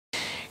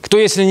Кто,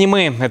 если не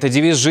мы? Это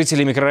девиз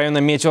жителей микрорайона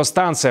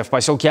Метеостанция в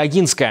поселке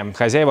Агинском.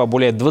 Хозяева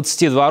более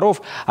 20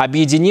 дворов,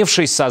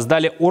 объединившись,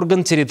 создали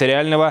орган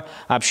территориального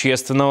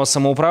общественного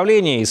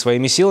самоуправления и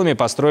своими силами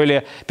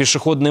построили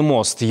пешеходный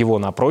мост. Его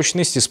на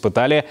прочность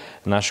испытали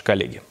наши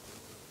коллеги.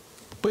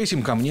 По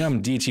этим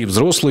камням дети и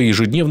взрослые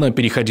ежедневно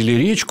переходили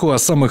речку, а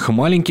самых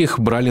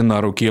маленьких брали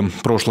на руки.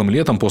 Прошлым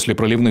летом после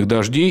проливных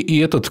дождей и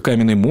этот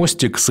каменный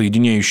мостик,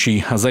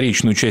 соединяющий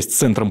заречную часть с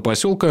центром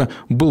поселка,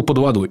 был под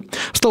водой.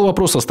 Стал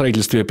вопрос о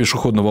строительстве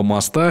пешеходного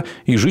моста,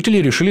 и жители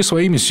решили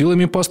своими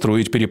силами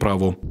построить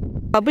переправу.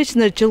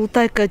 Обычно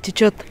Челутайка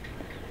течет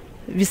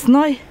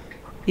весной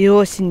и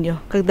осенью,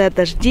 когда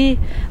дожди.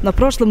 Но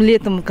прошлым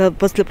летом,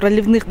 после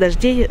проливных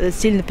дождей,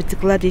 сильно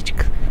потекла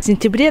речка. В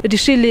сентябре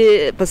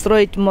решили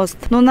построить мост.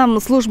 Но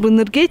нам службы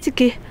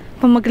энергетики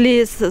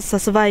помогли со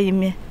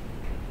своими,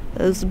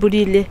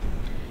 сбурили.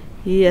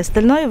 И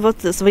остальное вот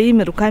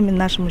своими руками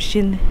наши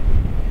мужчины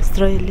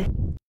строили.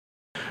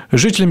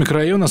 Жители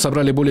микрорайона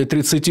собрали более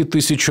 30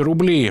 тысяч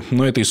рублей,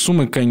 но этой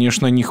суммы,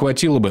 конечно, не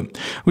хватило бы.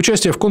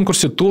 Участие в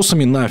конкурсе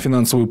ТОСами на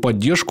финансовую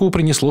поддержку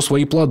принесло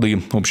свои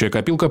плоды. Общая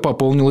копилка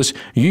пополнилась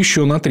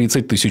еще на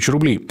 30 тысяч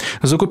рублей.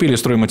 Закупили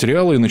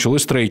стройматериалы и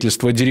началось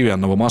строительство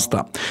деревянного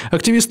моста.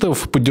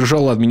 Активистов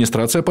поддержала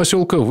администрация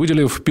поселка,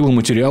 выделив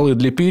пиломатериалы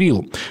для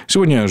перил.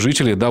 Сегодня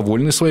жители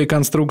довольны своей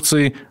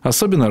конструкцией,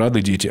 особенно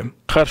рады дети.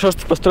 Хорошо,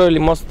 что построили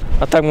мост,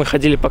 а так мы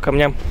ходили по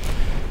камням.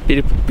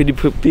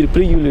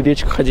 Перепрыгивали,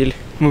 речку ходили.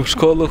 Мы в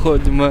школу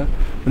ходим, а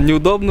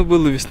неудобно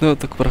было весной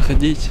так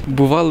проходить.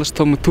 Бывало,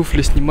 что мы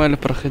туфли снимали,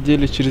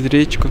 проходили через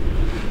речку.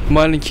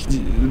 Маленьких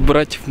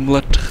братьев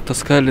младших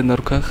таскали на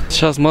руках.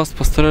 Сейчас мост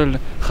построили,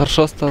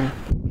 хорошо стало.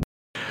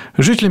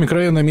 Жители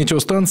микрорайона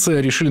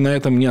Метеостанция решили на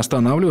этом не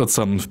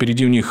останавливаться.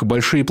 Впереди у них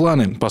большие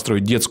планы –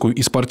 построить детскую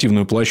и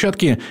спортивную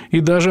площадки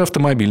и даже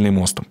автомобильный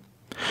мост.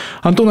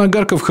 Антон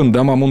Агарков,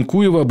 Хандама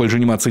Мункуева,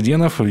 Бальжинима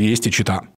Циденов, Вести Чита.